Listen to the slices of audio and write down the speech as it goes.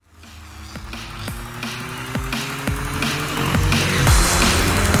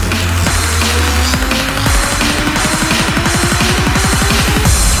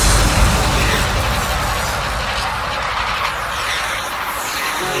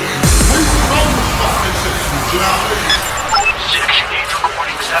you know what I mean? Section 8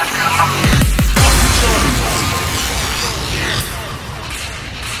 recordings have come.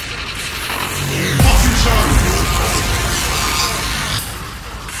 Fucking Charlie.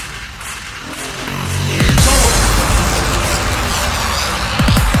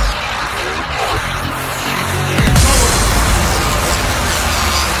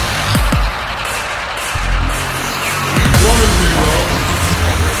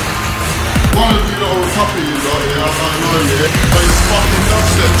 One of you lot or a couple of you lot, yeah, I don't know yet, but it's fucking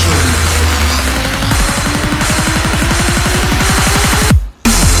dubstep tunes.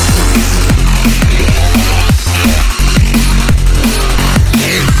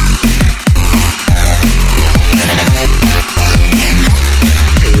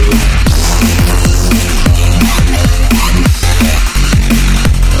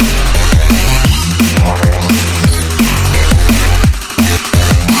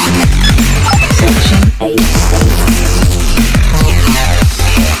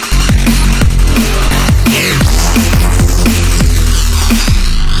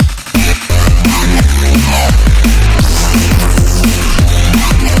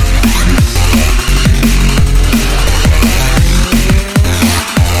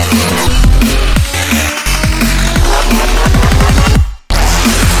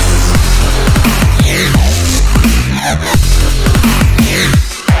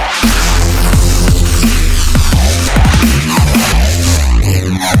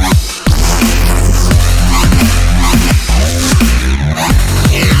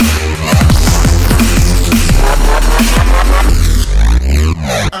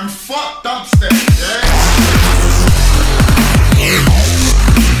 And fuck dubstep, yeah?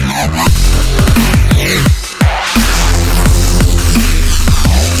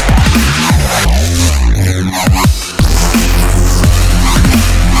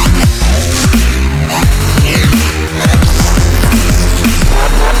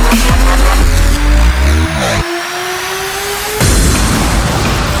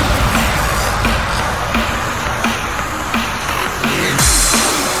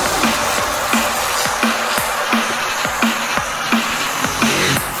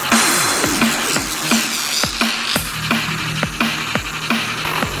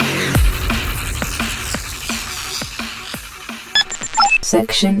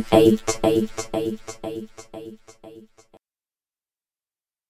 Section 888.